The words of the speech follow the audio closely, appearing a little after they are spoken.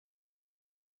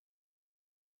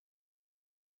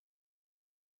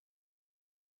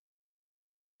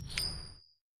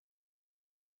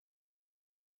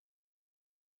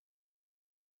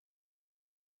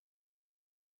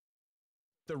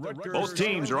Both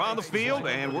teams are on the field,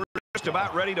 and we're just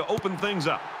about ready to open things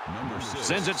up.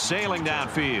 Sends it sailing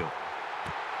downfield.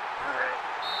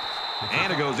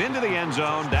 And it goes into the end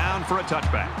zone, down for a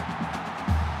touchback.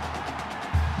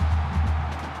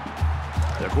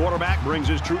 The quarterback brings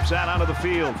his troops out onto the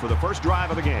field for the first drive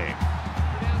of the game.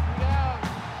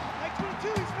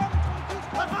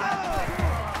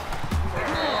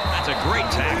 That's a great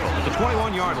tackle at the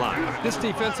 21-yard line. This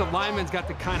defensive lineman's got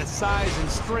the kind of size and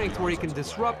strength where he can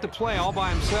disrupt the play all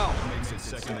by himself.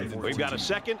 We've got a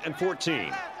 2nd and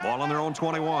 14. Ball on their own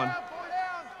 21.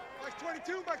 Back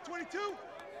 22, back 22.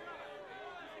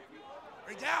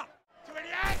 Bring down.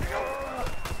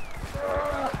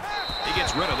 He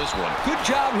gets rid of this one. Good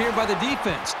job here by the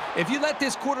defense. If you let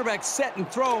this quarterback set and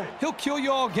throw, he'll kill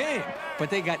you all game.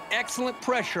 But they got excellent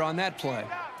pressure on that play.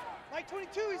 Mike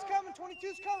 22, he's coming.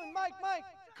 22's coming. Mike.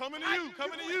 Coming to you,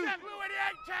 coming to you. Check,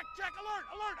 alert.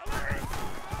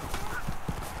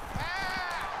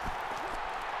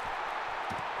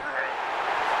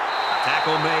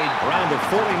 Tackle made around the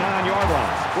 49-yard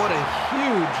line. What a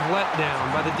huge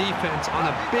letdown by the defense on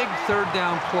a big third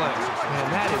down play.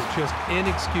 Man, that is just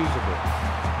inexcusable.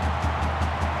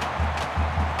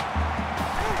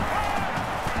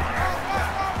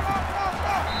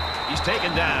 He's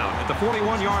taken down at the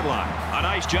 41-yard line. A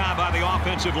nice job by the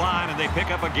offensive line, and they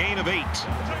pick up a gain of 8.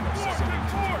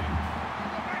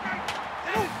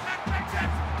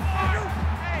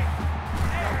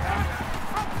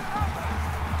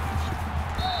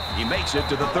 He makes it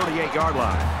to the 38-yard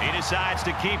line. He decides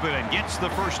to keep it and gets the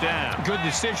first down. Good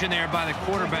decision there by the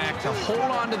quarterback to hold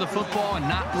on to the football and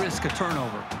not risk a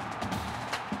turnover.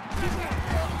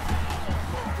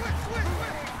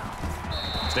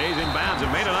 Stays in bounds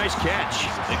and made a nice catch.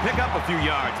 They pick up a few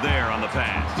yards there on the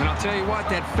pass. And I'll tell you what,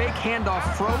 that fake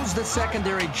handoff froze the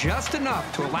secondary just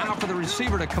enough to allow for the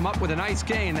receiver to come up with a nice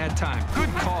gain that time.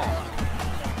 Good call.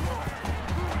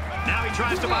 Now he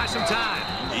tries to buy some time.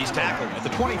 He's tackled at the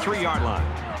 23-yard line.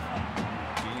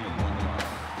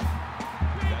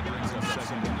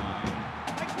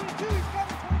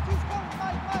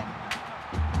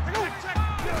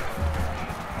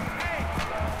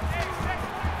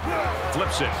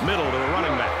 Flips it middle to the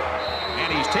running back.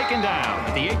 And he's taken down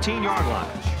at the 18-yard line.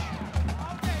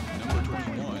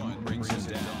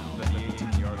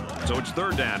 So it's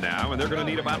 3rd down now, and they're going to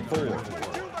need about 4.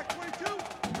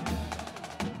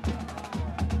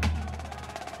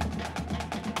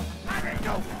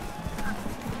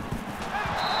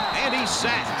 And he's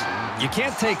sacked. You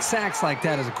can't take sacks like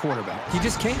that as a quarterback. You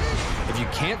just can't. If you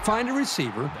can't find a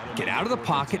receiver, get out of the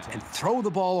pocket and throw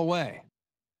the ball away.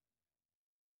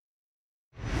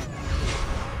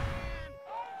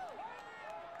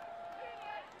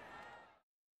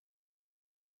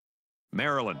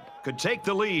 Maryland could take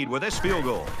the lead with this field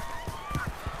goal.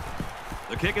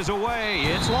 The kick is away.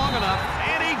 It's long enough,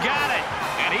 and he got it.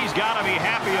 And he's got to be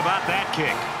happy about that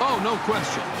kick. Oh, no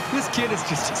question. This kid is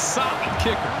just a solid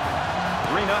kicker.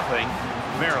 3-0,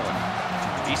 Maryland.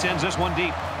 He sends this one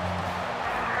deep.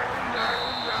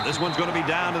 This one's going to be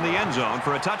down in the end zone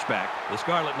for a touchback. The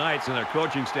Scarlet Knights and their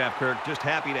coaching staff, Kirk, just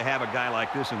happy to have a guy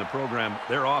like this in the program.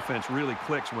 Their offense really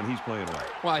clicks when he's playing well.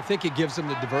 Well, I think it gives them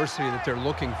the diversity that they're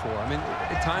looking for. I mean,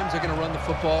 at times they're going to run the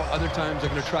football. Other times they're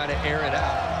going to try to air it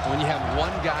out. And when you have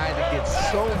one guy that gets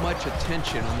so much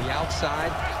attention on the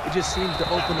outside, it just seems to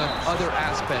open up other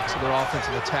aspects of their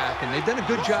offensive attack. And they've done a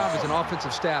good job as an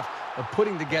offensive staff of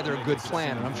putting together a good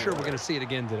plan. And I'm sure we're going to see it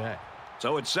again today.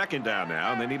 So it's 2nd down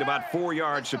now, and they need about 4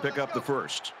 yards to pick up the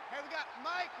first. Hey, we got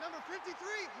Mike, number 53.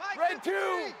 Mike, Red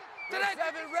 2. Red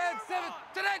 7.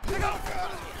 Today.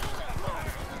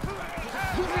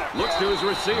 Looks to his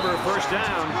receiver, first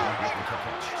down.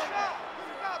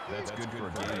 That's good for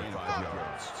a gain of 5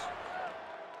 yards.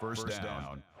 First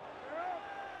down.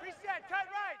 Reset, cut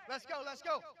right. Let's go.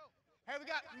 Hey, we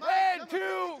got Mike, Red number 2.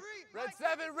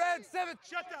 53. Red 7.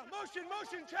 Shut down. Motion.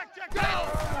 Check. Go.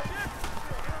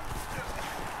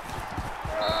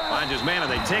 Finds his man,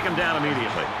 and they take him down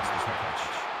immediately.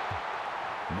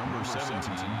 Number 17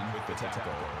 with the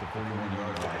tackle at the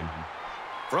 41-yard line.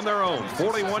 From their own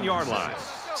 41-yard line.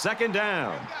 2nd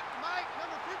down. We got Mike,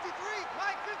 number 53.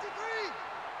 Mike,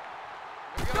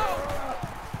 53. Go.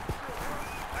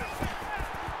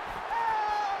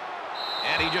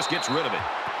 And he just gets rid of it.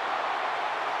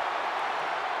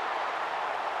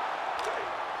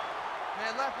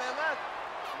 Man left.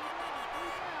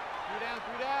 3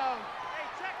 down. Hey,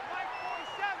 check Mike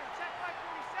 47.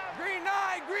 Green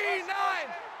 9.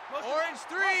 Orange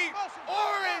 3. Motion.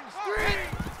 Orange 3.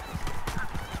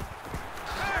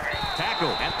 Tackle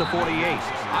tackled at the 48.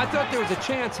 I thought there was a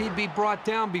chance he'd be brought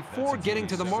down before getting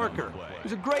to the marker. It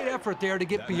was a great effort there to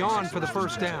get beyond for the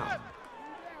first down.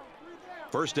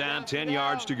 First down, 10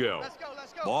 yards to go.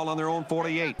 Ball on their own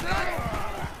 48.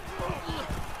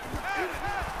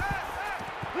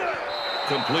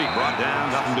 Complete, brought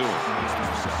down, nothing doing.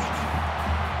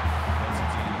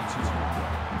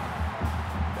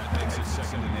 That makes it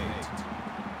 2nd and 8.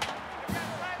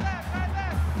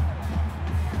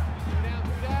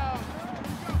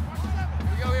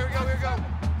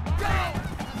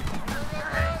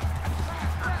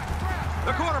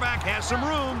 The quarterback has some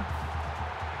room.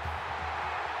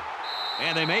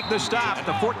 And they make the stop at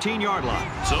the 14-yard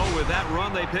line. So with that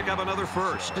run, they pick up another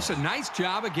first. It's a nice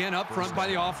job again up front by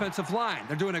the offensive line.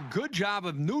 They're doing a good job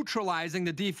of neutralizing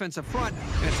the defensive front,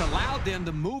 and it's allowed them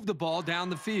to move the ball down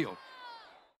the field.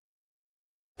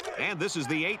 And this is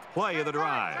the 8th play of the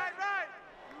drive.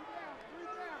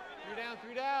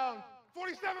 Three down.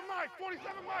 47, Mike.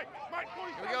 47, Mike. Mike,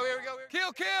 47. Here we go.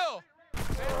 Kill, kill.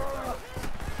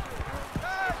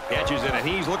 Catches it, and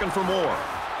he's looking for more.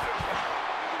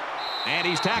 And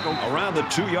he's tackled around the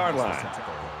 2-yard line.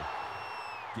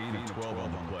 Gain of 12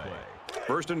 on the play.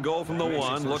 First and goal from the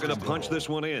 1, looking to punch this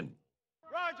one in.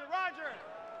 Roger.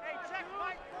 Hey, check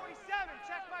Mike 47.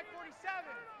 Check Mike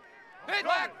 47. Hit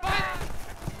back, fight.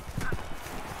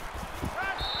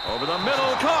 Over the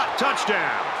middle, caught,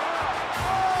 touchdown.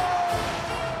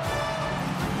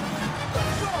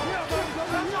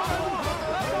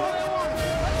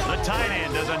 The tight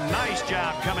end does a nice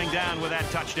job coming down with that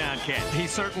touchdown catch. He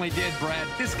certainly did, Brad.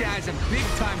 This guy's a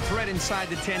big-time threat inside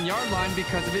the 10-yard line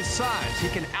because of his size. He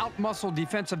can out-muscle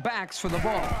defensive backs for the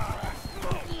ball.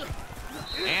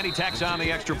 And he tacks on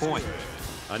the extra point.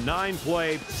 A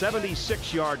 9-play,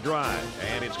 76-yard drive,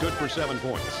 and it's good for 7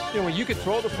 points. You know, when you can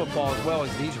throw the football as well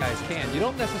as these guys can, you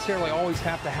don't necessarily always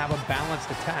have to have a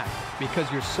balanced attack because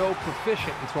you're so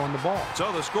proficient in throwing the ball.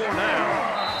 So the score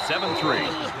now, 7-3.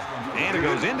 And it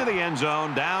goes into the end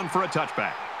zone, down for a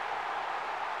touchback.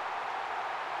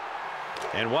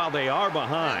 And while they are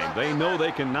behind, they know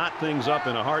they can knot things up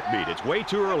in a heartbeat. It's way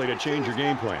too early to change your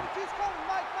game plan.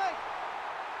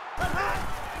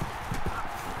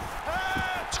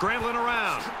 Scrambling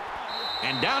around.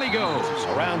 And down he goes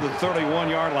around the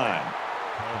 31-yard line.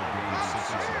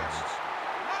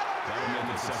 That'll make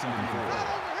it 2nd and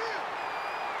 4.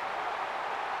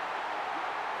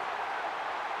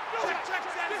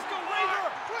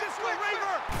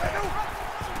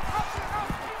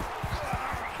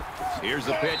 Here's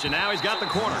the pitch, and now he's got the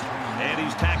corner. And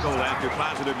he's tackled after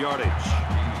positive yardage.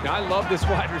 Now, I love this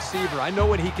wide receiver. I know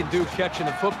what he can do catching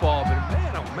the football, but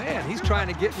man, oh man, he's trying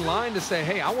to get in line to say,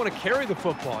 hey, I want to carry the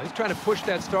football. He's trying to push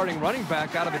that starting running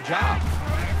back out of a job.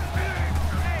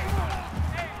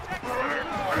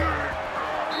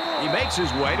 He makes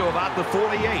his way to about the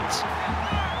 48.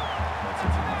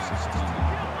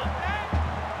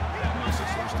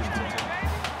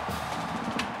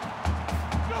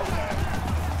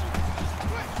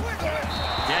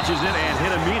 Catches it and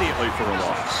hit immediately for a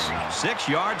loss.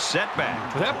 6-yard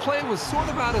setback. That play was sort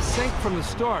of out of sync from the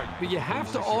start, but you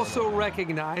have to also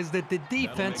recognize that the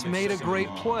defense made a great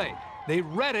play. They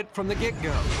read it from the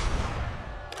get-go.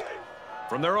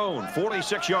 From their own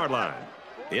 46-yard line,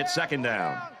 it's 2nd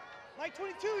down. Mike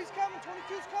 22, he's coming.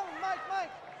 22's coming. Mike.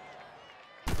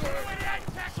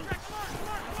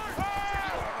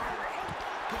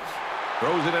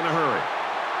 Throws it in a hurry.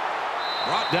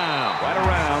 Brought down right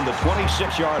around the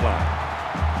 26-yard line.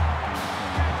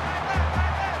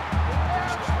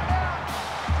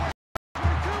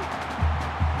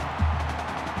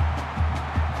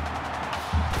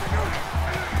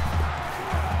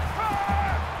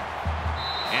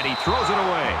 And he throws it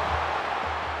away.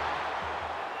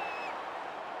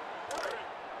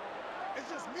 It's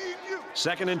just me and you.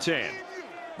 2nd and 10.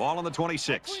 Ball on the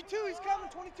 26. 22, he's coming.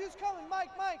 22's coming.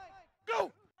 Mike.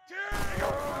 Go.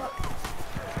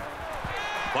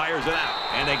 Fires it out,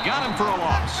 and they got him for a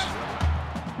loss.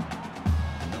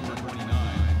 Number 29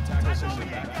 tackles in the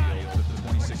backfield at the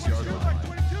 26-yard line.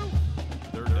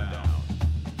 3rd down.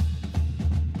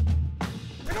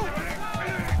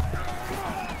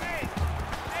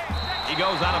 He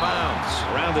goes out of bounds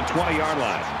around the 20-yard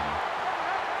line.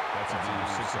 That's a gain of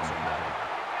 6 on the play.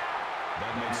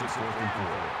 That makes it 4th and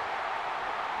 4.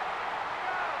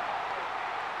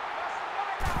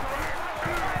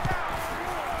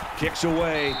 Kicks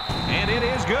away, and it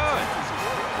is good.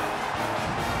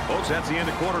 Folks, that's the end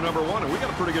of quarter number 1, and we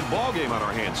got a pretty good ball game on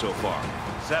our hands so far.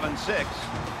 7-6,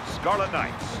 Scarlet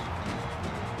Knights.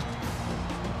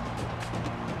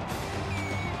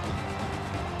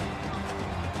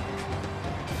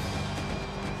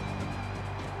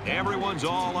 Everyone's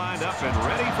all lined up and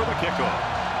ready for the kickoff.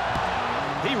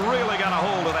 He really got a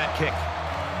hold of that kick.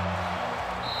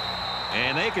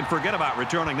 And they can forget about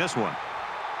returning this one.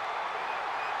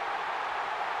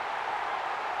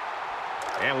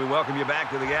 And we welcome you back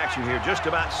to the action here. Just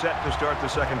about set to start the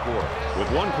second quarter.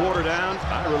 With one quarter down,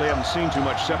 I really haven't seen too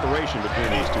much separation between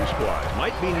these two squads.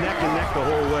 Might be neck and neck the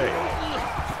whole way.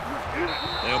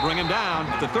 They'll bring him down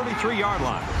at the 33-yard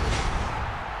line.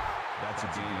 That's a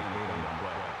gain of 8 on the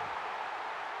play.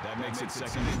 That makes it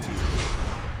 2nd and 2.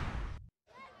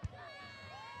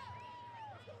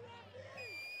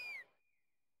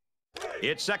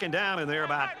 It's 2nd down, and they're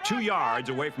about 2 yards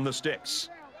away from the sticks.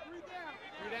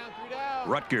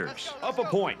 Rutgers up a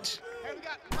point.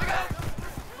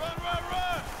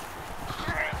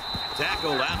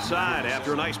 Tackled outside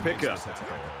after a nice pickup.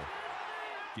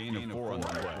 Gain of 4 on the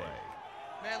play.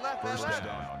 Man left, First man left.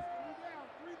 down.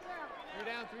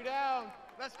 3 down.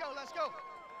 Let's go, let's go.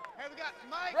 Hey, we got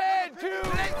Mike. Red 2.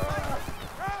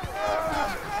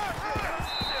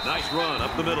 Nice run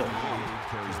up the middle.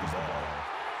 Carries the ball.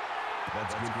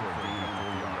 That's good for a gain of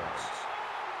 4 yards.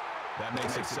 That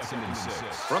makes it 2nd and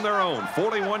 6. From their own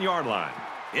 41-yard line.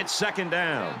 It's 2nd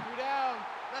down. 3 down.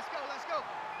 Let's go, let's go.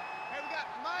 Hey, we got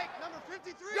Mike, number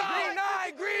 53. Green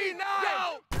 9, green 9.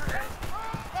 Go.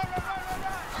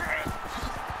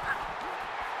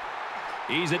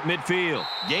 He's at midfield.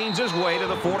 Gains his way to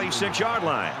the 46-yard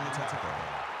line.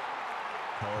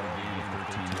 Call it a gain of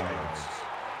 13 yards.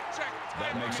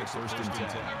 That makes it 1st and 10.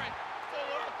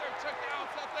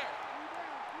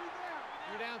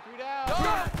 Three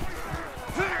down.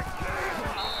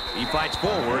 He fights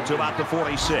forward to about the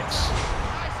 46. No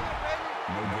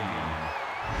gain.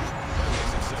 That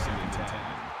makes it 2nd and 10.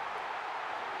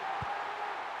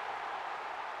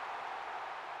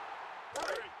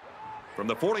 From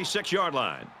the 46-yard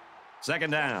line.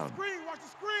 2nd down. Screen, watch the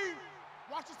screen.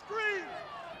 Watch the screen.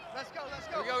 Let's go, let's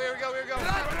go. Here we go.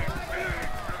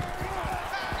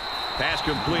 Pass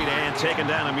complete and taken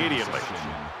down immediately.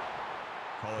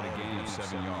 Call it a gain of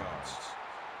 7 yards.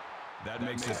 That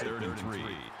makes it 3rd and 3.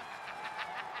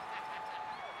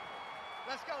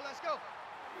 Let's go, let's go.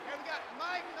 Hey, we got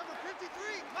Mike, number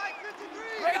 53. Mike,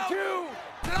 53. Red 2.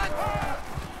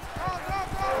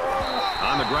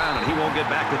 On the ground, and he won't get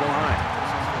back to the line.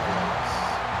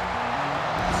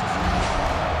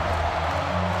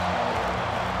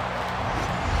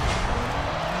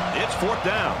 It's 4th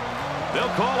down.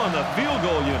 They'll call on the field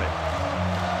goal unit.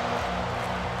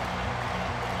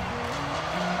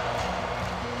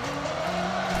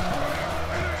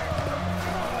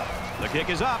 The kick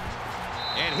is up,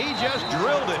 and he just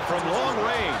drilled it from long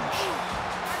range.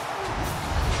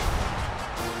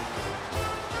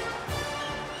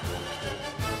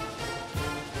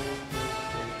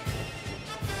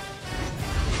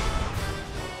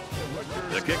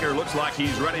 The kicker looks like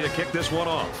he's ready to kick this one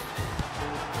off.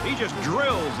 He just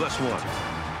drills this one.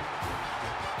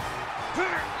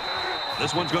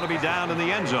 This one's going to be down in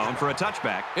the end zone for a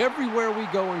touchback. Everywhere we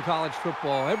go in college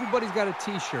football, everybody's got a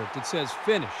T-shirt that says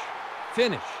finish,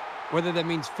 finish. Whether that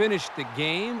means finish the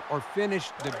game or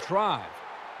finish the drive.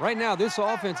 Right now, this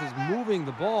offense is moving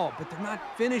the ball, but they're not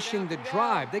finishing the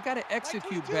drive. They got to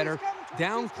execute better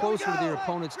down closer to their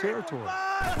opponent's territory.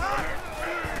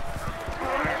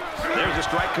 There's a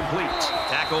strike complete.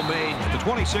 Tackle made at the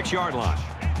 26-yard line.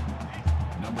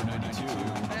 Number 92.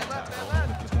 At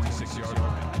the 26-yard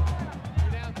line.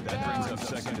 That brings up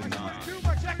 2nd and 9.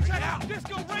 Check out.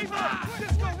 Disco Raver.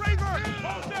 Disco Raver.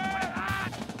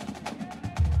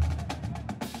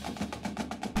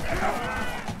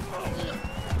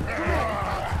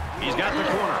 He's got the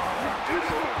corner.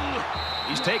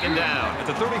 He's taken down at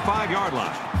the 35-yard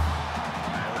line.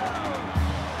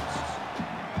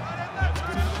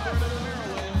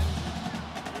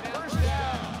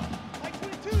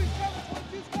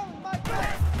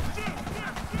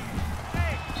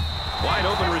 Wide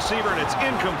open receiver, and it's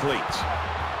incomplete.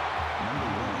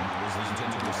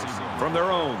 From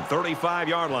their own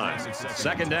 35-yard line.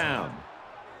 2nd down.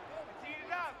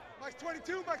 Mike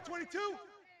 22, Mike 22.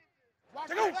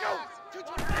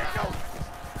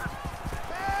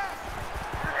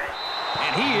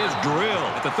 And he is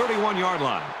drilled at the 31-yard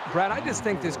line. Brad, I just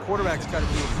think this quarterback's got to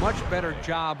do a much better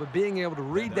job of being able to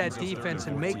read that defense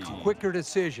and make quicker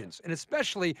decisions. And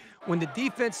especially when the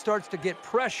defense starts to get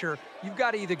pressure, you've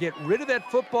got to either get rid of that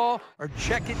football or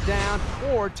check it down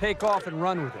or take off and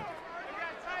run with it.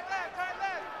 Tight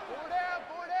left.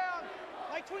 4 down.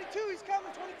 Mike 22, he's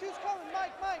coming. 22's coming.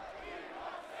 Mike.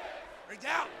 Bring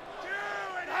down. 2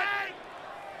 and 8.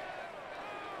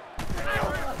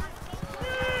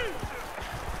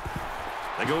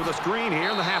 They go with a screen here,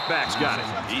 and the halfback's got it.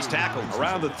 He's tackled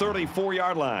around the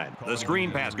 34-yard line. The screen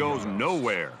pass goes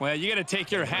nowhere. Well, you got to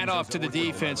take your hat off to the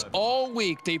defense. All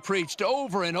week they preached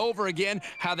over and over again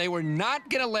how they were not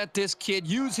going to let this kid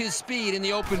use his speed in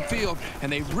the open field,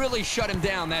 and they really shut him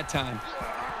down that time.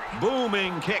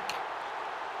 Booming kick.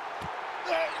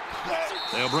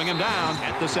 They'll bring him down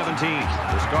at the 17.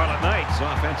 The Scarlet Knights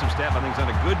offensive staff, I think, has done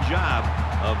a good job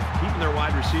of keeping their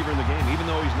wide receiver in the game. Even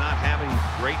though he's not having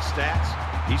great stats,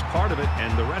 he's part of it,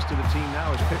 and the rest of the team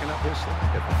now is picking up his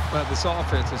slack. Well, this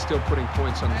offense is still putting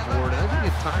points on the board. And I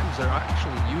think at times they're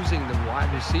actually using the wide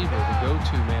receiver, the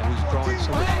go-to man who's drawing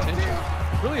so much attention,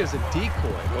 really as a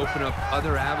decoy to open up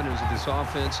other avenues of this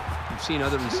offense. We've seen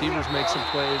other receivers make some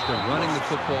plays. They're running the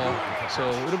football. So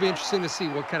it'll be interesting to see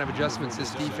what kind of adjustments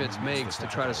this defense makes to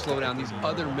try to slow down these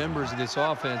other members of this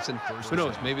offense. And who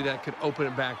knows, maybe that could open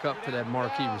it back up for that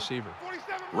marquee receiver.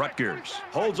 Rutgers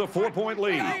holds a 4-point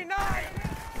lead.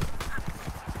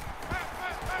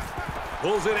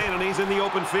 Pulls it in, and he's in the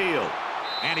open field.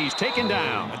 And he's taken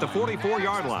down at the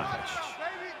 44-yard line.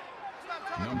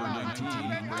 Number 19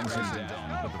 brings him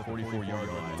down at the 44-yard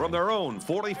line. From their own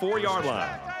 44-yard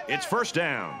line, it's first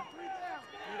down.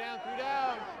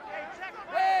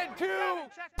 1, 2,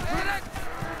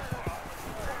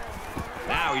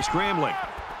 Now he's scrambling.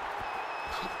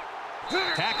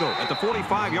 Tackle at the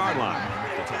 45-yard line.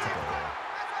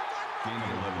 Gain of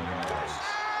 11 yards.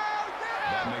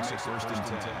 That makes it first and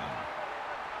 10.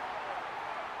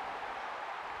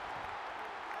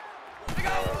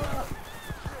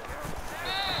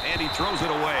 And he throws it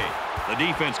away. The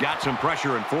defense got some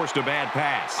pressure and forced a bad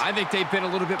pass. I think they've been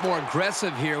a little bit more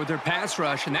aggressive here with their pass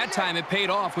rush, and that time it paid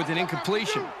off with an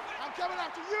incompletion. I'm coming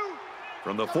after you.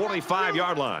 From the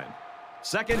 45-yard line,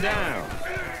 second down.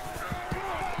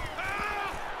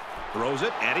 Throws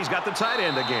it, and he's got the tight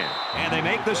end again. And they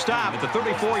make the stop at the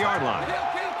 34-yard line.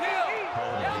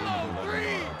 Yellow,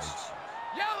 green.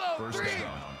 Yellow, First green.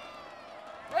 down.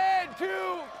 Red,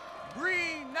 2,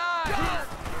 green, 9.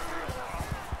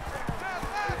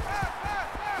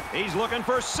 He's looking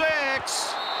for 6.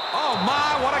 Oh,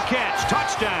 my, what a catch.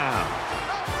 Touchdown.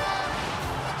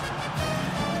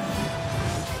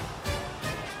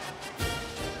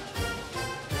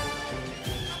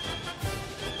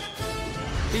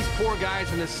 These poor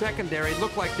guys in the secondary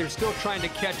look like they're still trying to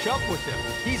catch up with him.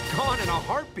 He's gone in a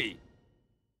heartbeat.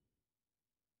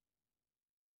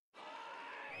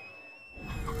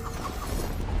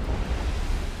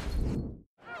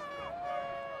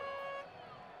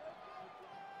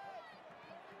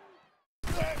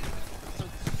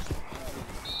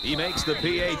 He makes the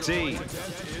PAT.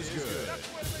 Is good.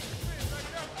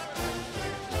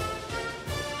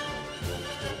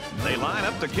 They line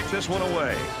up to kick this one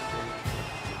away.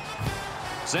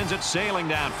 Sends it sailing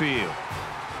downfield.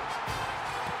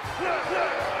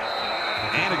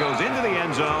 And it goes into the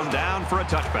end zone, down for a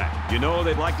touchback. You know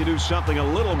they'd like to do something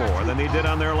a little more than they did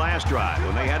on their last drive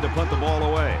when they had to punt the ball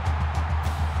away.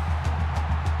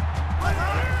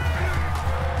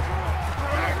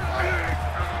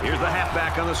 Here's the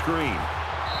halfback on the screen.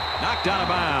 Knocked out of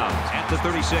bounds at the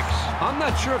 36. I'm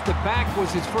not sure if the back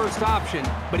was his first option,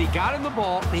 but he got him the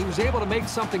ball, and he was able to make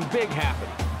something big happen.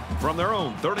 From their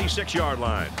own 36-yard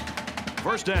line.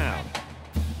 First down.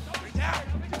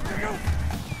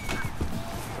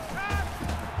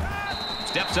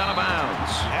 Steps out of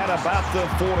bounds at about the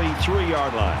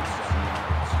 43-yard line.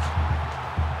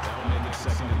 That'll make it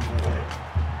second and 4.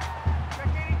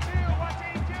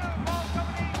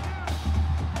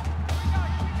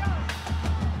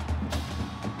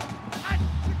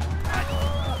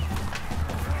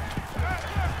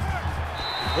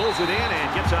 Pulls it in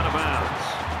and gets out of bounds.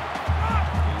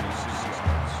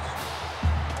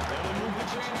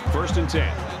 First and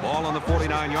 10. Ball on the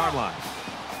 49-yard line.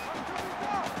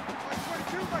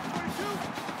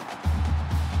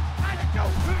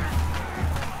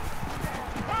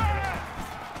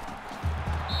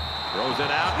 Throws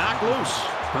it out, knocked loose.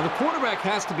 Now, the quarterback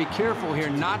has to be careful here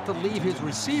not to leave his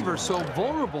receiver so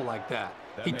vulnerable like that.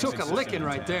 He took a licking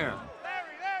right there.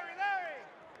 Larry.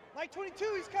 Mike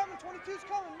 22, he's coming. 22's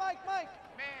coming. Mike.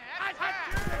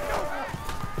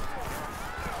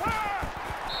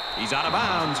 He's out of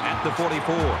bounds at the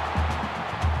 44.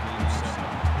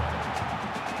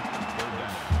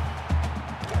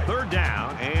 Third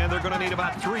down, and they're going to need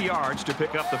about 3 yards to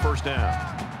pick up the first down.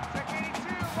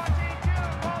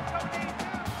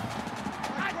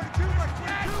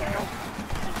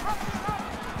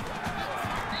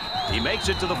 He makes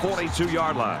it to the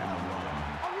 42-yard line.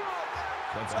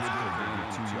 That's good for a gain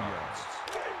of 2 yards.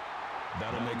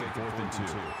 That'll make it 4th and 2.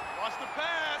 Watch the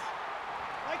pass.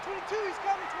 Mike 22, he's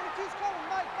coming. 22's coming.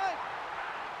 Mike.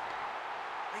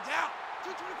 Right down.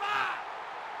 225.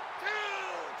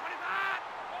 225.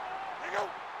 There you go.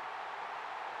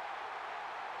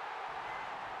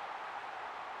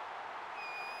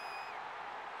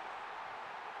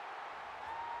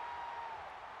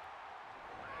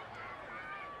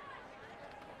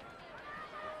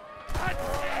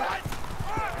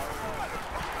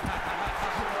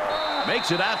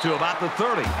 Makes it out to about the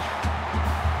 30.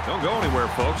 Don't go anywhere,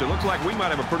 folks. It looks like we might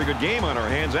have a pretty good game on our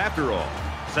hands after all.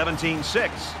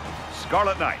 17-6,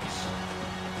 Scarlet Knights.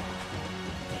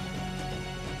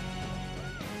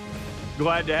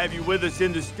 Glad to have you with us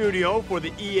in the studio for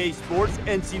the EA Sports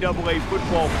NCAA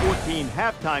Football 14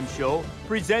 halftime show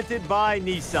presented by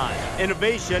Nissan.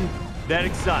 Innovation that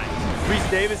excites.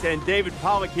 Reese Davis and David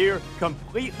Pollock here,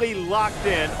 completely locked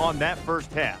in on that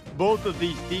first half. Both of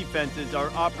these defenses are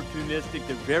opportunistic.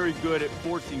 They're very good at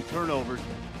forcing turnovers.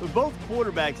 But both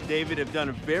quarterbacks, David, have done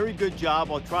a very good job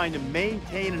while trying to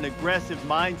maintain an aggressive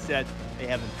mindset. They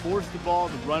haven't forced the ball.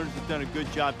 The runners have done a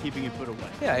good job keeping it put away.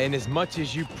 Yeah, and as much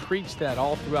as you preach that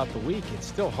all throughout the week, it's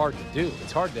still hard to do.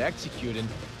 It's hard to execute, and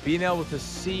being able to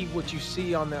see what you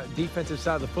see on the defensive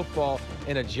side of the football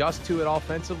and adjust to it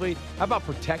offensively. How about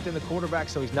protecting the quarterback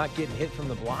so he's not getting hit from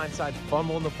the blind side,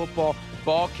 fumbling the football,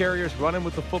 ball carriers running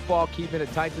with the football, keeping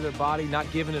it tight to their body, not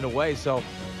giving it away. So,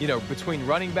 you know, between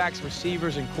running backs,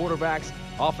 receivers, and quarterbacks,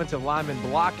 offensive linemen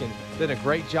blocking, did a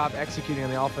great job executing on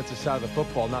the offensive side of the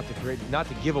football, not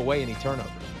to give away any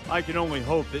turnovers. I can only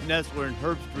hope that Nessler and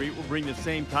Herbstreit will bring the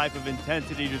same type of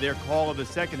intensity to their call of the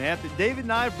second half that David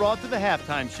and I have brought to the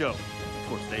halftime show. Of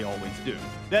course, they always do.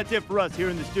 That's it for us here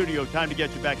in the studio. Time to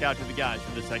get you back out to the guys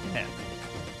for the second half.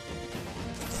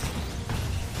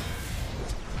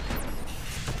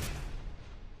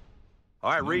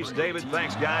 All right, Reese, David,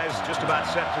 thanks, guys. Just about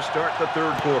set to start the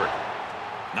third quarter.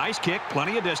 Nice kick,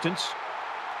 plenty of distance.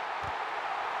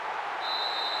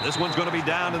 This one's going to be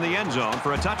down in the end zone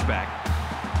for a touchback.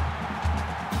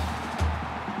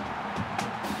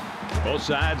 Both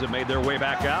sides have made their way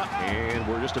back out, and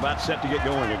we're just about set to get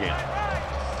going again.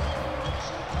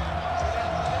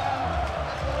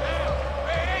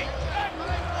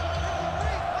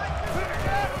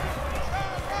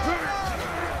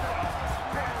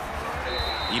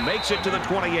 He makes it to the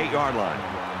 28-yard line.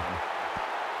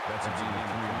 That's a gain of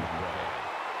 3 on the play.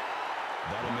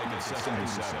 That'll make it 2nd and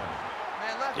 7.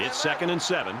 It's 2nd and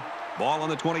 7. Ball on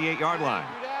the 28-yard line.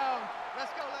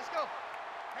 Let's go, let's go.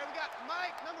 Hey, we got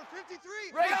Mike, number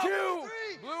 53. Red 2.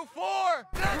 Blue 4.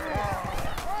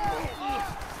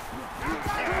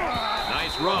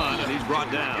 Nice run, and he's brought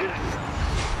down.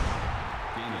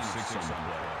 Gain of 6 on the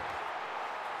play.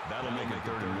 That'll make it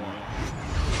 3rd and 1.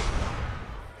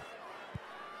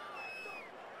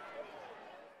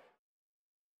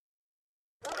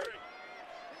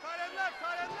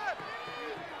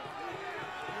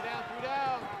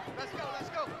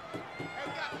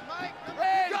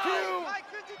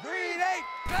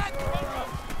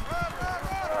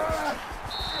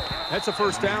 That's a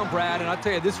first down, Brad, and I'll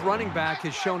tell you, this running back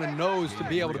has shown a nose to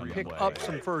be able to pick up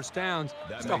some first downs.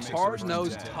 Just a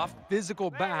hard-nosed, tough, physical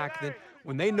back that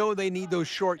when they know they need those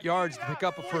short yards to pick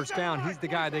up a first down, he's the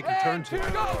guy they can turn to.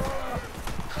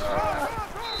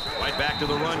 Right back to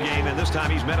the run game, and this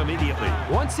time he's met immediately.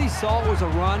 Once he saw it was a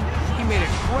run, he made a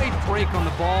great break on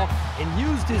the ball and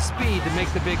used his speed to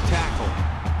make the big tackle.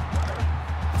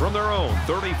 From their own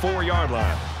 34-yard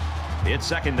line, it's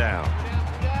 2nd down.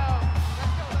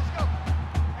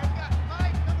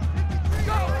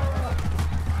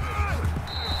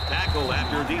 Tackle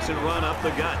after a decent run up the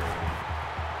gut.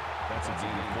 That's a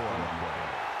gain of 4 on the play.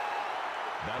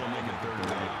 That'll make it 3rd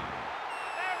and 8.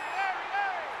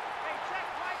 Hey, check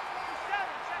Mike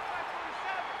 47. Check Mike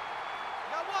 47.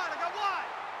 I got one.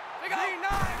 They got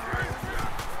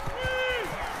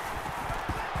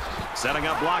 9. Setting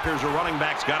up blockers, or running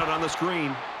backs got it on the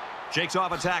screen. Shakes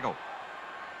off a tackle.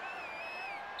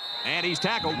 And he's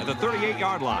tackled at the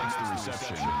 38-yard line. That's the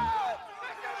reception.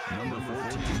 Number 14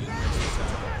 makes the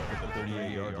tackle at the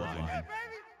 38-yard line.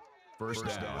 First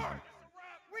down.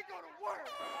 We go to work.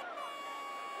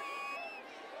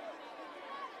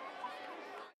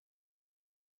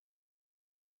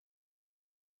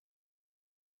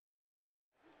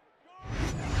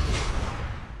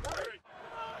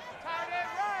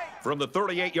 From the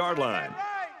 38-yard line.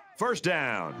 First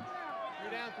down.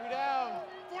 3 down.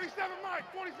 47, Mike.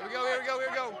 47. Here we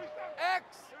go.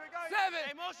 X. 7.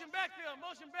 Hey, motion backfield.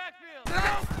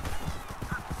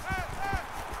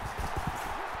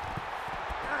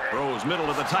 Throws middle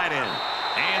to the tight end.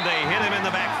 And they hit him in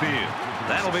the backfield.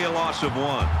 That'll be a loss of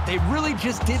 1. They really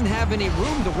just didn't have any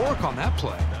room to work on that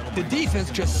play. The defense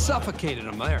just suffocated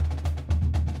them there.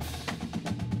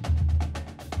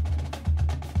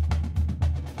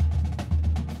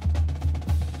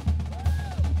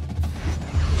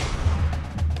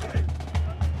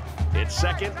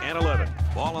 2nd and 11.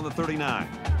 Ball on the 39. Down.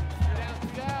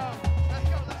 Let's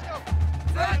go, let's go.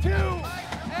 Set 2. Go.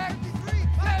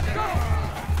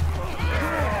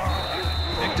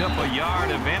 Picked up a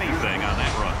yard of anything on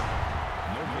that run.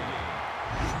 No gain.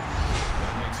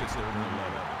 That makes it 3rd and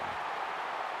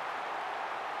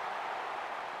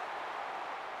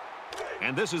 11.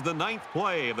 And this is the 9th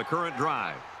play of the current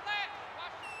drive.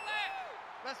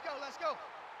 Let's go, let's go.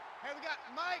 Hey, we got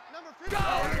Mike, number 50.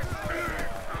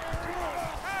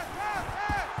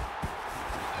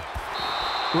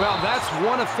 Well, that's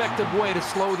one effective way to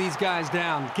slow these guys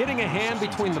down, getting a hand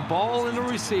between the ball and the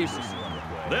receiver.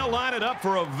 They'll line it up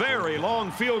for a very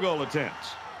long field goal attempt.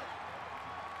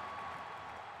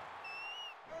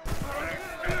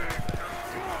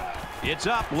 It's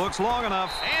up, looks long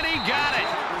enough, and he got it.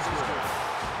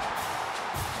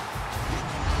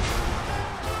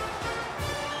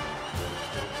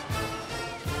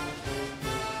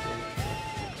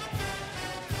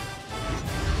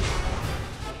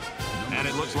 And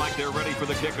it looks like they're ready for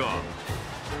the kickoff.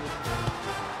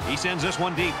 He sends this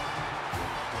one deep.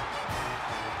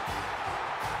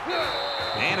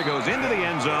 And it goes into the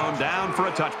end zone, down for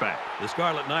a touchback. The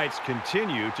Scarlet Knights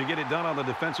continue to get it done on the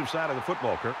defensive side of the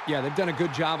football, Kirk. Yeah, they've done a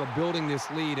good job of building this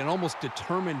lead and almost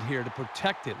determined here to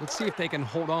protect it. Let's see if they can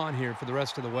hold on here for the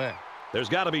rest of the way. There's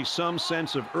got to be some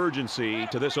sense of urgency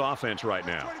to this offense right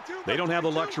now. They don't have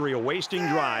the luxury of wasting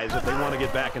drives if they want to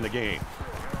get back in the game.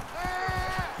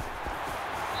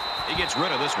 He gets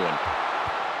rid of this one.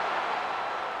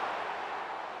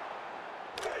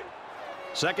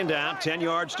 2nd down, 10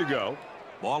 yards to go.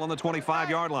 Ball on the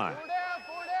 25-yard line. 4 down.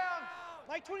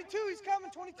 Mike 22, he's coming.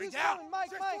 22's coming.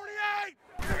 Mike.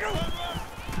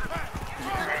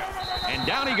 And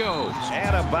down he goes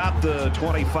at about the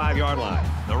 25-yard line.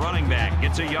 The running back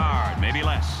gets a yard, maybe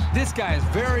less. This guy is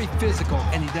very physical,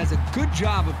 and he does a good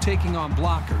job of taking on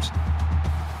blockers.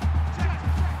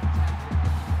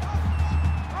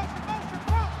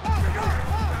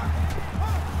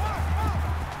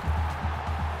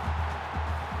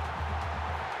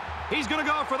 He's going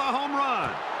to go for the home run.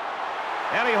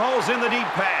 And he holds in the deep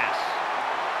pass.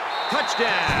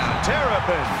 Touchdown,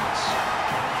 Terrapins.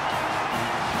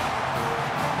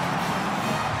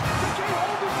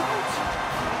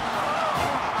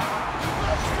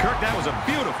 Kirk, that was a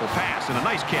beautiful pass and a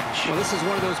nice catch. Well, this is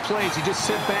one of those plays you just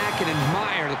sit back and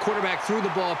admire. The quarterback threw the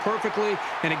ball perfectly.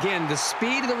 And again, the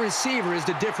speed of the receiver is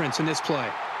the difference in this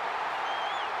play.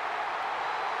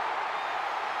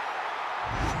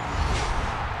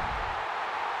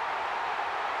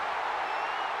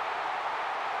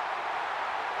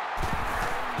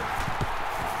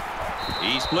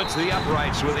 He splits the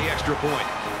uprights with the extra point.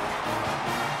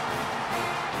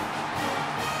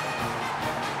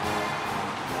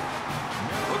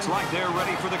 Looks like they're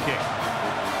ready for the kick.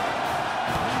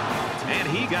 And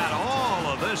he got all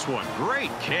of this one. Great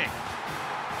kick.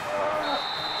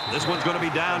 This one's going to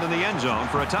be down in the end zone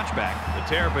for a touchback. The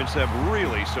Terrapins have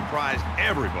really surprised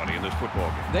everybody in this football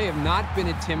game. They have not been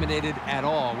intimidated at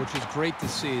all, which is great to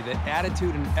see. The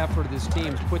attitude and effort of this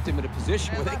team has put them in a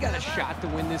position where they got a shot to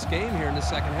win this game here in the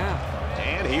second half.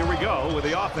 And here we go with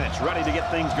the offense ready to get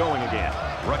things going again.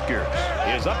 Rutgers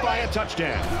is up by a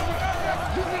touchdown.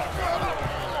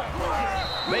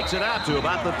 Makes it out to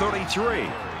about the 33.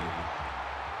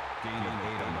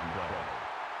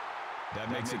 That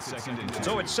makes it 2nd and 2.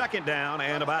 So it's 2nd down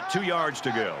and about 2 yards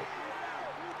to go.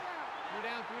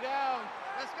 3 down.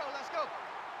 Let's go.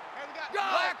 Hey, we got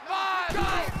Black 5.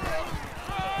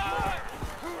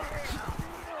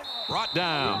 Brought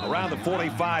down around the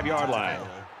 45-yard line.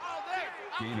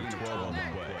 Gain of 12 on the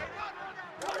play.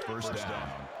 1st down.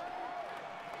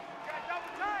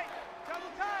 Double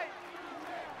tight.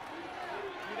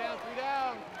 3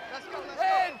 down. Let's go.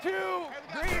 Red 2.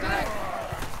 Green.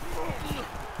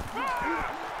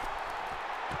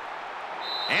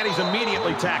 And he's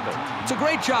immediately tackled. It's a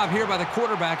great job here by the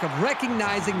quarterback of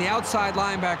recognizing the outside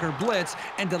linebacker blitz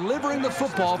and delivering the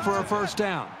football for a 1st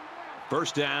down.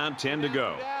 1st down, 10 to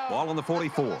go. Ball on the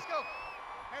 44. Let's go.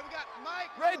 Hey, we got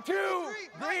Mike. Red 2.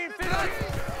 Green 50.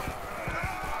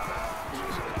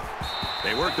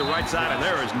 They work the right side, and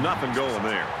there is nothing going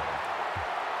there.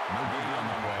 No gain on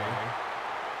the play.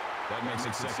 That makes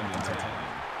it 2nd and 10.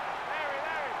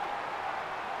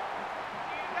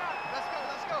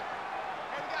 Let's go.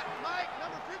 Hey, we got Mike,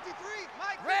 number 53.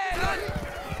 Mike. Red.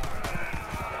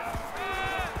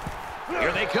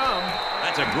 Here they come.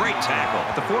 That's a great tackle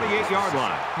at the 48-yard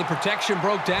line. The protection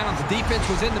broke down. The defense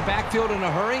was in the backfield in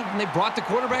a hurry, and they brought the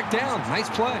quarterback down. Nice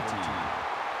play.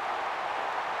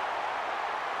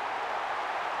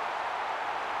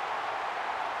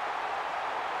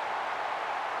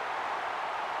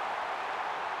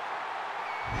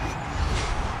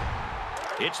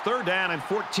 It's 3rd down and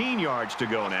 14 yards to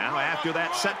go now after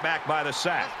that setback by the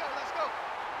sack. Let's go.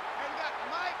 Hey, we got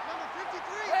Mike, number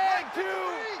 53. Tag Mike, 2.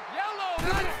 Yellow.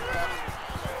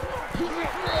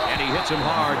 And he hits him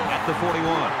hard at the 41.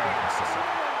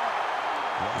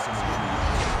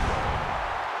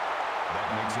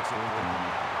 That makes it 4th and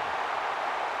 1.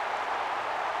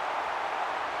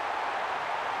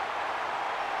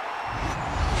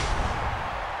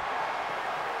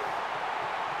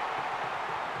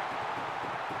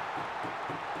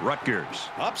 Rutgers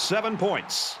up 7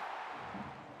 points.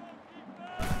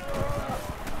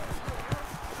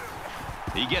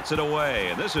 He gets it away,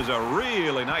 and this is a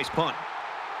really nice punt.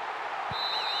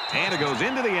 And it goes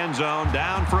into the end zone,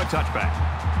 down for a touchback.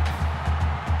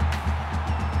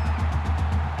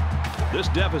 This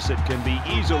deficit can be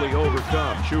easily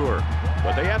overcome, sure,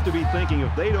 but they have to be thinking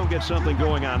if they don't get something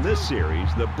going on this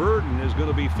series, the burden is going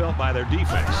to be felt by their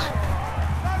defense.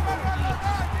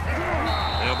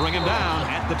 They'll bring him down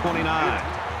at the 29.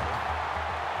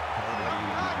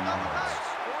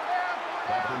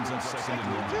 That brings us 2nd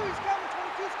and 1. 22's coming.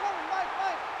 22's coming. Mike.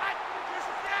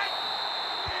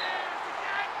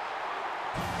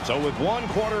 So with 1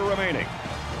 quarter remaining,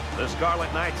 the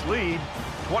Scarlet Knights lead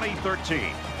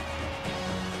 20-13.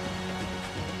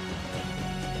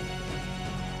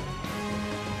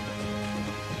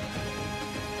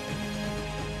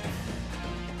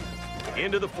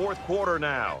 Into the 4th quarter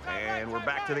now, and we're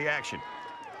back to the action.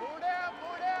 4 down.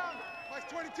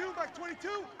 Mike's 22.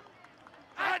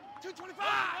 225.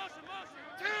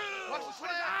 Watch the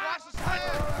slant.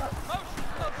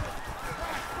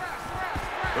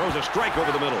 Throws a strike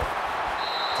over the middle.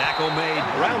 Tackle made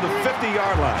around the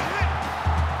 50-yard line.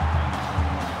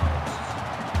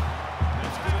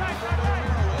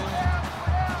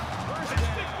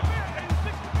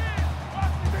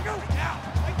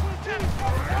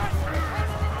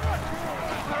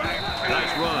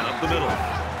 Nice run up the middle.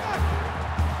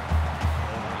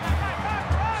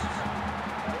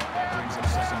 That brings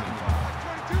us 2nd and 5.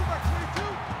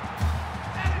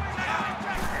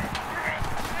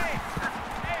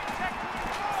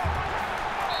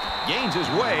 Gains his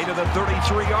way to the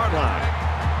 33-yard line.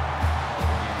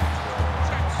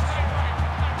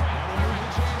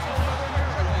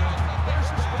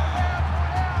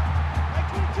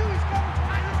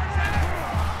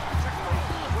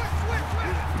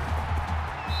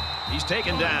 He's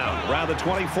taken down around the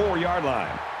 24-yard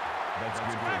line. That's good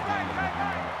for a gain of 9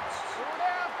 yards.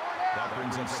 That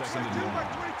brings us 2nd and 1.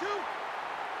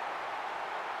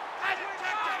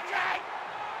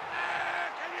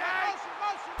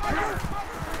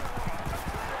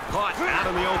 Caught out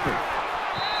in the open.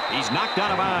 He's knocked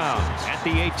out of bounds at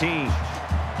the 18.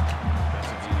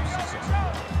 That's a gain of 6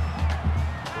 yards.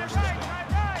 1st down.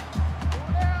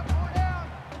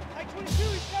 Mike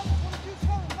 22's coming. 22's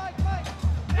coming. Mike.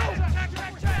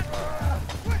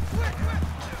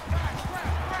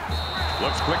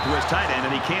 Looks quick to his tight end,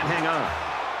 and he can't hang on.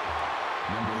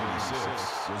 Number 86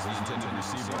 was the intended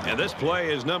receiver. And this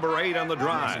play is number 8 on the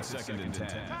drive. 2nd and 10.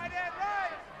 Tight end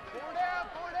right. 4 down.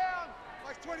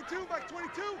 Mike's 22.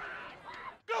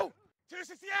 Go.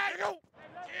 268. Go.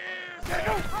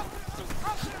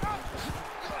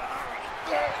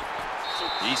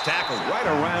 He's tackled right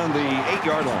around the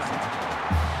 8-yard line.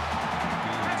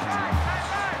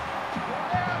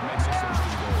 That makes it 1st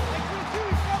and goal. Mike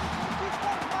 22's coming. 22's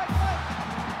coming. Mike.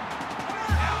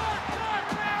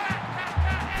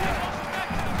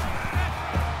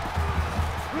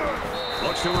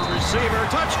 Looks to a receiver.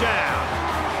 Touchdown.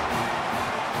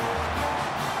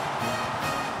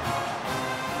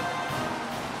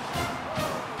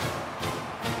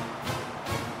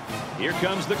 Here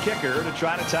comes the kicker to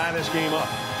try to tie this game up.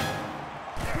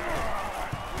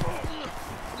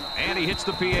 And he hits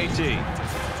the PAT.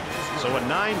 So a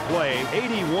 9-play,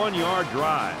 81-yard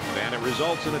drive, and it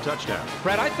results in a touchdown.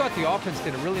 Brad, I thought the offense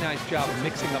did a really nice job of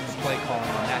mixing up the play calling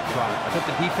on that drive. I thought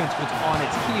the defense was on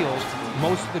its heels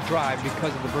most of the drive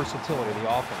because of the versatility of the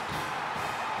offense.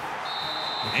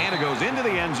 And it goes into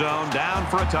the end zone, down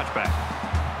for a touchback.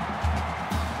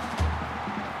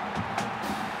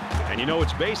 And you know,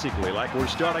 it's basically like we're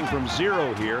starting from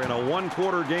 0 here in a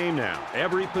 1-quarter game now.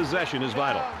 Every possession is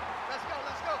vital. Let's go.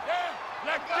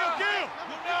 Let's go.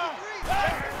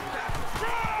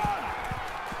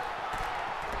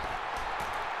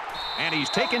 And he's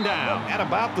taken down at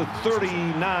about the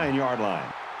 39-yard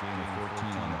line. Gain of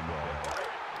 14 on the play.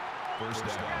 1st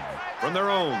down. From their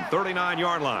own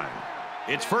 39-yard line,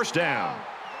 it's 1st down.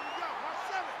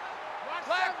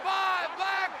 Black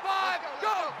 5,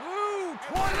 go. Blue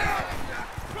 20.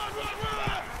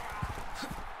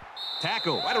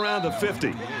 Tackle right around the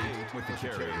 50. With the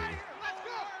carry.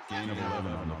 Gain of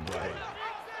 11 on the play.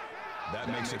 That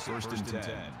makes it first and 10.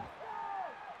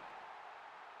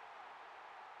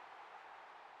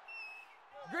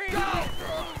 Green, go!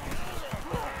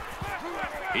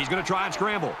 He's going to try and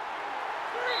scramble.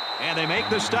 And they make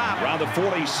the stop around the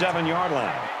 47-yard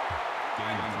line.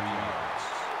 Gain of 3 yards.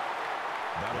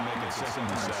 That'll make it second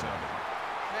and 7.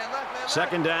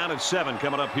 Second down and 7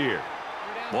 coming up here.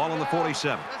 Ball on the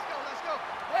 47. Let's go.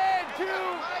 Red 2,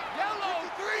 yellow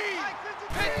 3.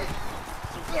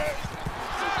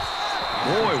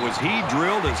 Boy, was he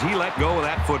drilled as he let go of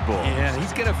that football. Yeah,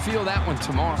 he's going to feel that one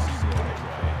tomorrow.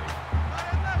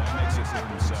 That makes it third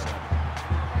and 7.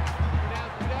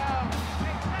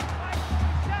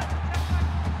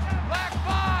 Black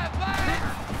 5, black.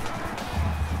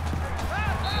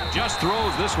 Just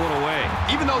throws this one away.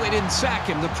 Even though they didn't sack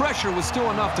him, the pressure was still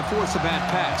enough to force a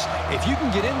bad pass. If you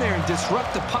can get in there and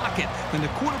disrupt the pocket, then the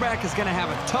quarterback is going to have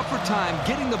a tougher time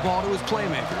getting the ball to his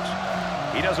playmakers.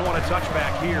 He doesn't want to touch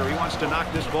back here. He wants to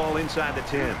knock this ball inside the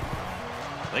 10.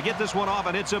 They get this one off,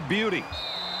 and it's a beauty.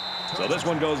 So this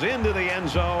one goes into the end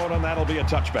zone, and that'll be a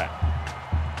touchback.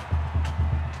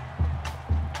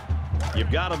 You've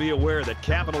got to be aware that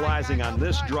capitalizing on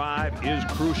this drive is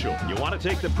crucial. You want to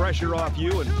take the pressure off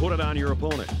you and put it on your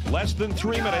opponent. Less than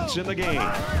 3 minutes in the game.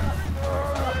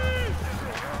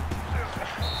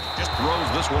 Just throws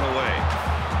this one away.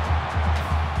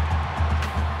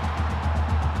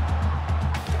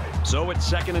 So it's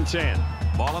second and 10.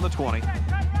 Ball on the 20.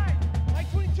 Mike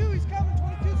 22, he's coming.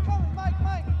 22's coming. Mike.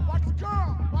 Watch the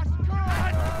girl.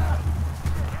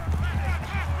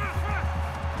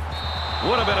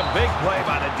 Would have been a big play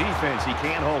by the defense. He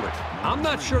can't hold it. I'm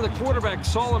not sure the quarterback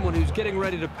saw him when he was getting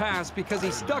ready to pass because he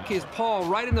stuck his paw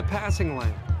right in the passing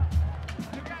lane.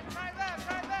 Right left.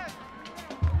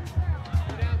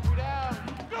 Two down.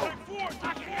 Go for it.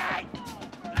 Motion.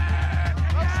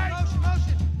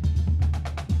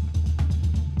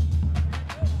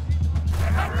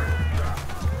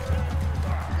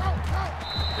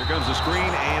 Here comes the screen,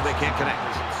 and they can't connect.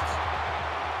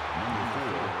 Number 4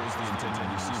 is the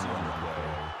intended receiver on the play.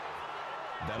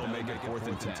 That'll make it fourth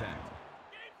and 10.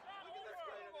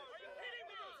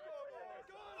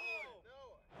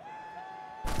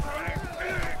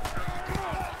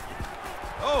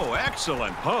 Oh,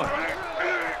 excellent punt.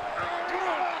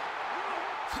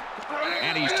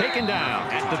 And he's taken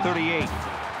down at the 38.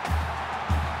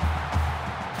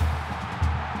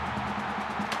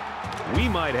 We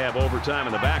might have overtime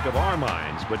in the back of our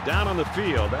minds, but down on the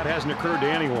field, that hasn't occurred to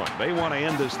anyone. They want to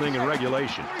end this thing in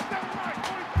regulation.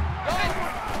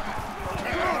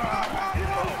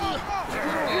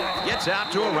 Gets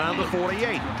out to around the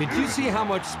 48. Did you see how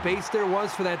much space there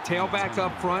was for that tailback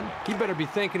up front? He better be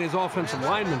thanking his offensive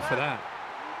lineman for that.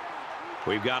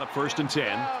 We've got a first and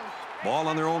 10. Ball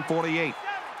on their own 48.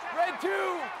 Red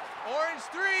 2, orange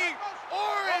 3,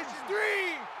 orange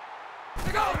 3.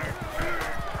 To go.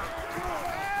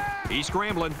 He's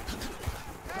scrambling.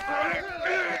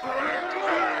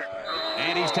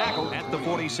 And he's tackled at the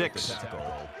 46.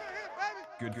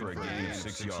 Good for a gain of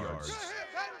 6 yards.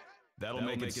 That'll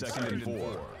make it second and 4.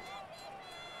 Larry.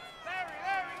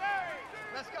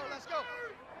 Let's go.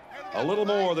 A little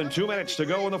more than 2 minutes to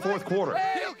go in the fourth quarter.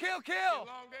 Kill.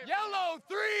 Yellow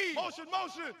 3. Motion.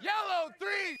 Yellow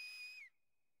 3.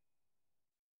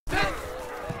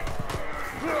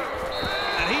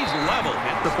 And he's level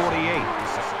at the 48.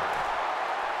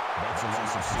 That's a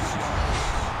loss of 6 yards.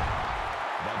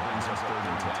 That brings us third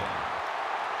and 10.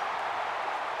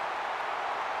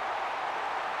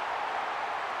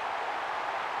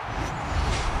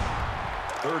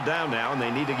 Third down now, and they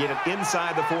need to get it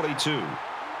inside the 42. 3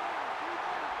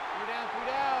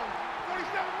 down.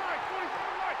 47 Mike.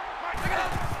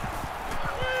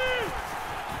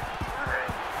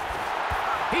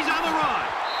 He's on the run.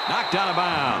 Knocked out of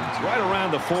bounds right around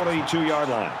the 42-yard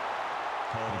line.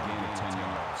 Called a gain of 10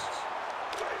 yards.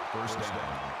 First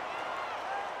down.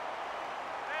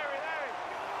 Larry.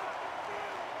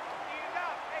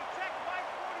 Hey, check Mike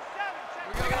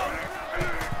 47.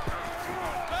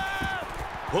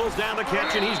 Pulls down the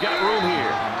catch, and he's got room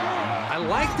here. I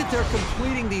like that they're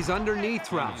completing these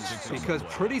underneath routes because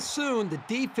pretty soon the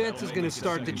defense is going to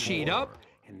start to cheat up,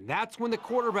 and that's when the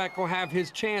quarterback will have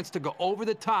his chance to go over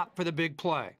the top for the big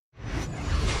play.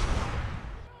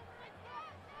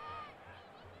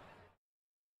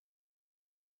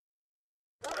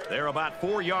 They're about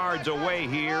 4 yards away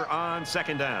here on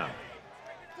second down.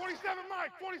 47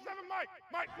 Mike.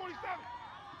 Mike 47.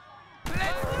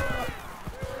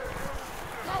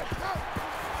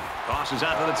 Tosses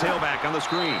out to the tailback on the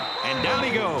screen. And down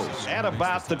he goes at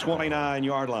about the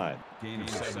 29-yard line. Gain of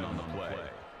 7 on the play.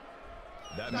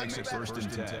 That makes it first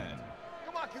and 10.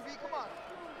 Come on, QB, come on.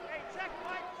 Hey, check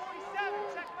Mike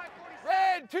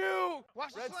Red 2.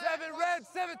 Watch the Red flag. 7, red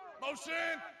 7. Motion.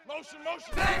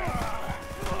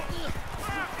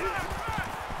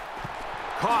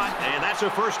 Caught, and that's a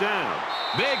first down.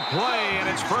 Big play, and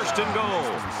it's first and goal.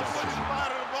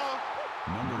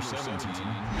 Number 17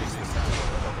 makes the tackle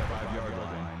at the 5-yard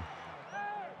line.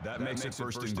 That makes it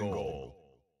first and goal.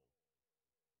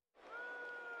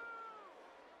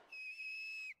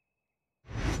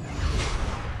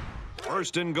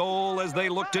 First and goal as they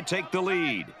look to take the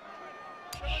lead.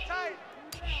 Tight.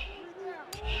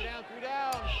 3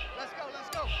 down. Let's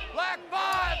go. Black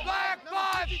 5.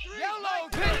 Yellow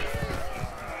 10.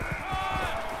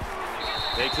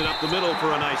 Takes it up the middle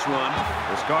for a nice run.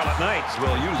 The Scarlet Knights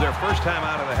will use their first time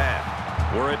out of the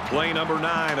half. We're at play number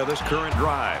 9 of this current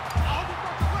drive.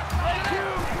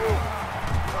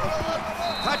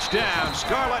 Touchdown,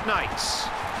 Scarlet Knights.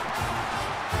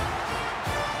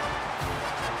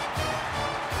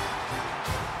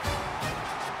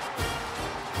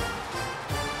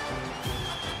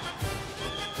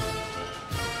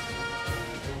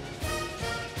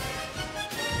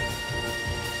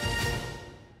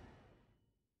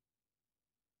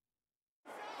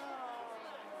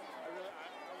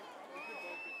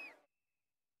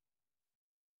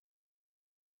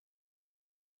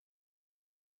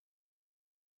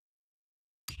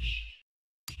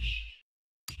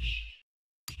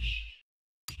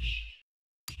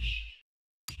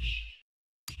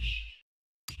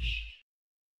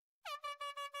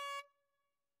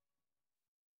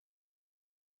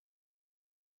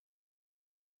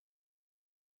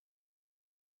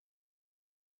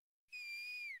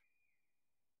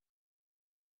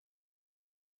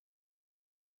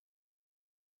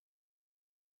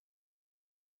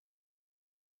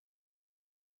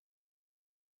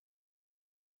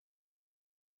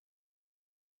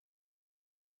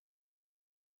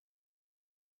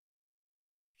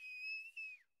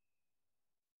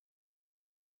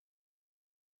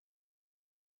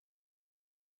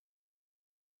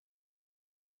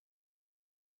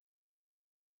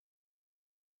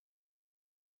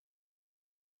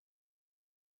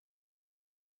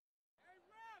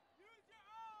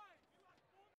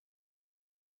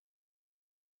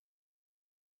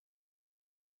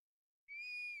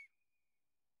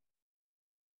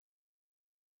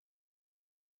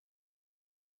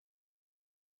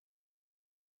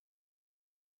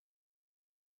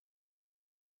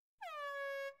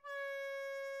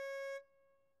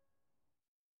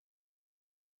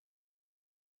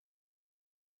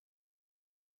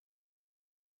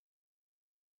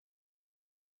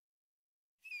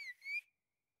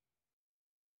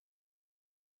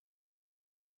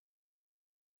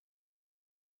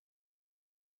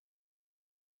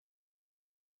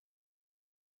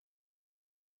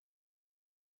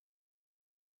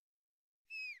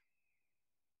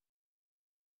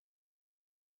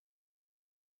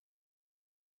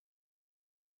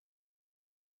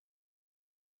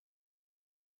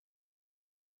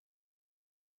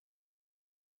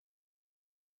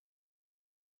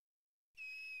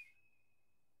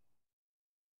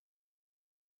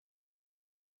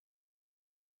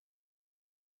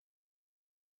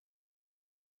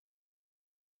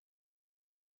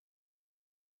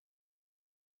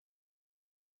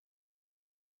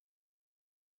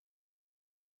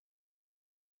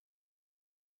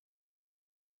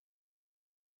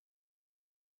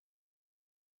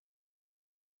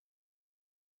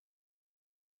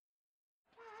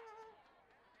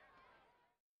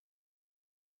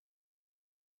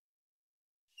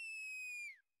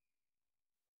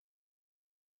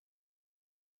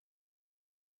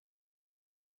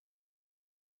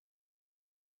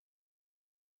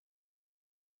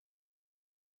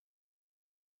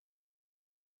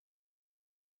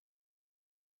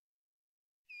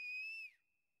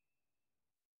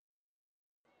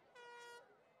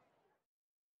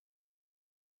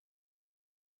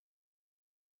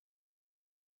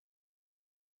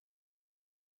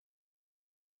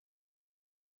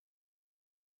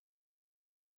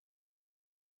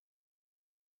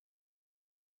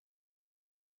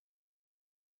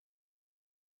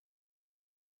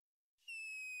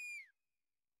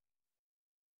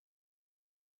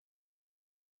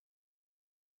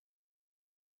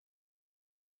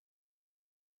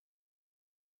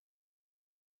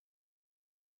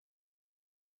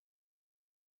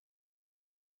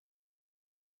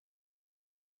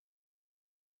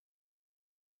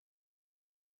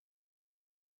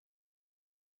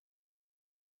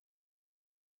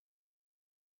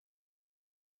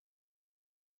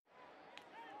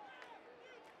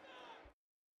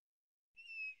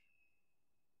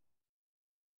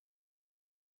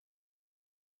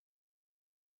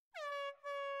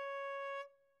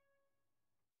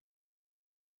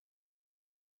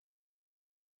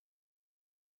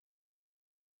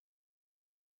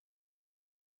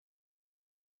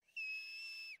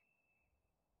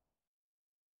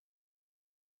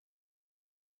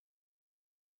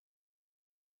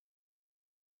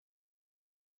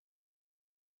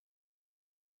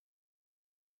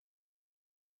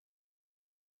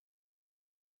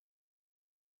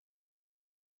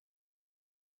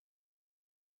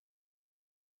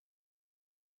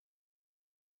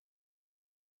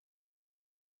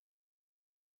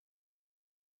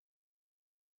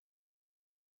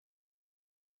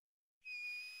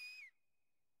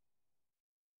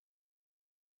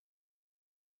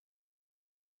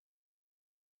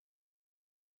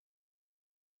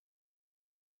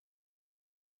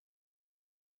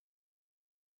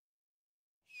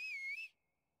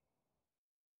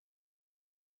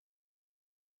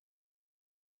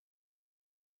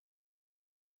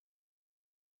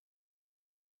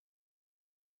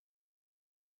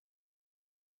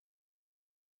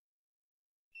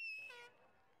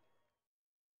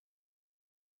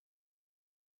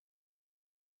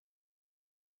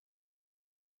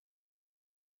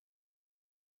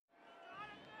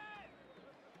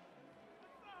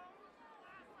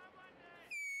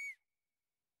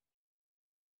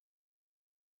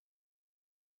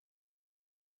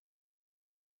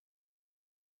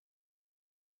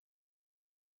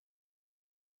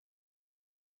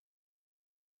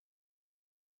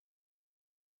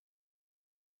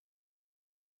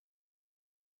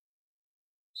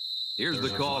 Here's the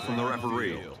call from the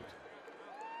referee.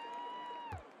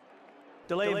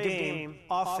 Delay of game,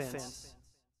 offense.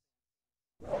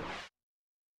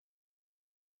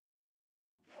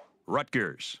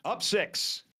 Rutgers up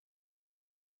 6.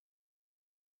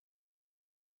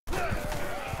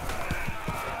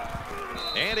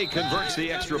 And he converts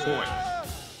the extra point.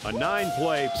 A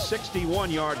 9-play,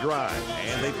 61-yard drive,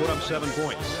 and they put up 7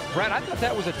 points. Brad, I thought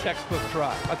that was a textbook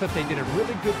drive. I thought they did a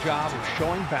really good job of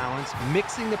showing balance,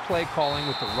 mixing the play calling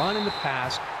with the run and the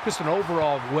pass. Just an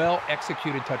overall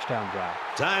well-executed touchdown drive.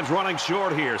 Time's running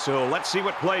short here, so let's see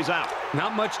what plays out.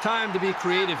 Not much time to be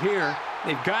creative here.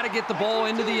 They've got to get the ball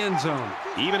into the end zone.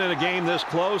 Even in a game this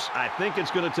close, I think it's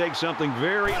going to take something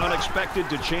very unexpected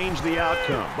to change the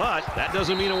outcome. But that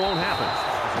doesn't mean it won't happen.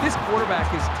 This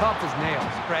quarterback is tough as nails,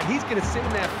 Brad. He's going to sit in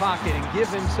that pocket and give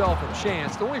himself a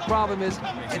chance. The only problem is,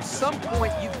 at some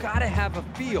point, you've got to have a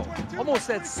feel, almost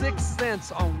that sixth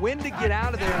sense on when to get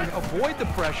out of there and avoid the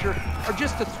pressure, or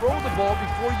just to throw the ball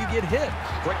before you get hit.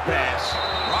 Quick pass,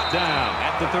 brought down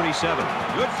at the 37.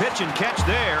 Good pitch and catch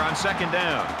there on 2nd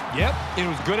down. Yep, it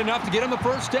was good enough to get him a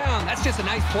first down. That's just a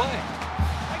nice play.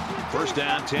 First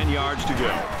down, 10 yards to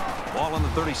go. Ball on the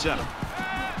 37.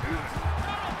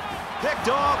 Picked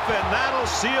off, and that'll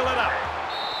seal it up.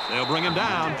 They'll bring him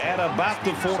down at about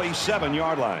the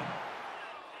 47-yard line.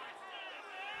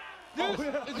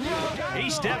 He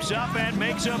steps up and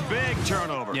makes a big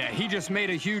turnover. Yeah, he just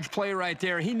made a huge play right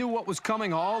there. He knew what was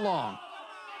coming all along.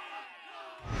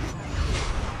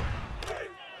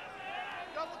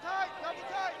 Double tight, double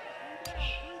tight.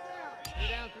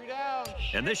 3 down.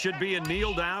 And this should be a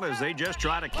kneel down as they just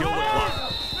try to kill the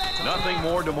clock. Nothing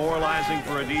more demoralizing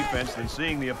for a defense than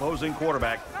seeing the opposing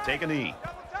quarterback take a knee.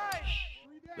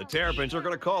 The Terrapins are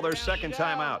going to call their second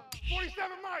timeout.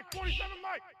 47 Mike, 47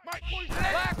 Mike,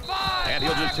 47. Black 5. And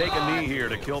he'll just take a knee here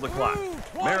to kill the clock.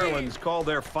 Maryland's called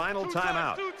their final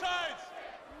timeout. 2 times.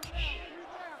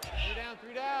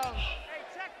 3 down. Hey,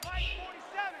 check Mike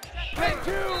 47.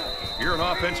 Check. You're an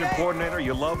offensive coordinator.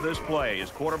 You love this play. His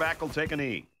quarterback will take a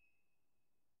knee.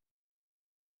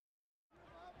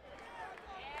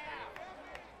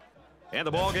 And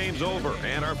the ball game's over.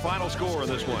 And our final score in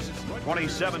this one,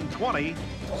 27-20,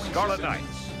 Scarlet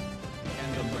Knights.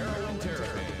 And the Maryland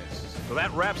Terrapins. So that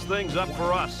wraps things up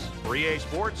for us. For EA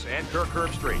Sports and Kirk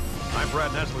Herbstreit. I'm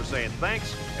Brad Nessler saying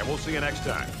thanks, and we'll see you next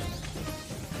time.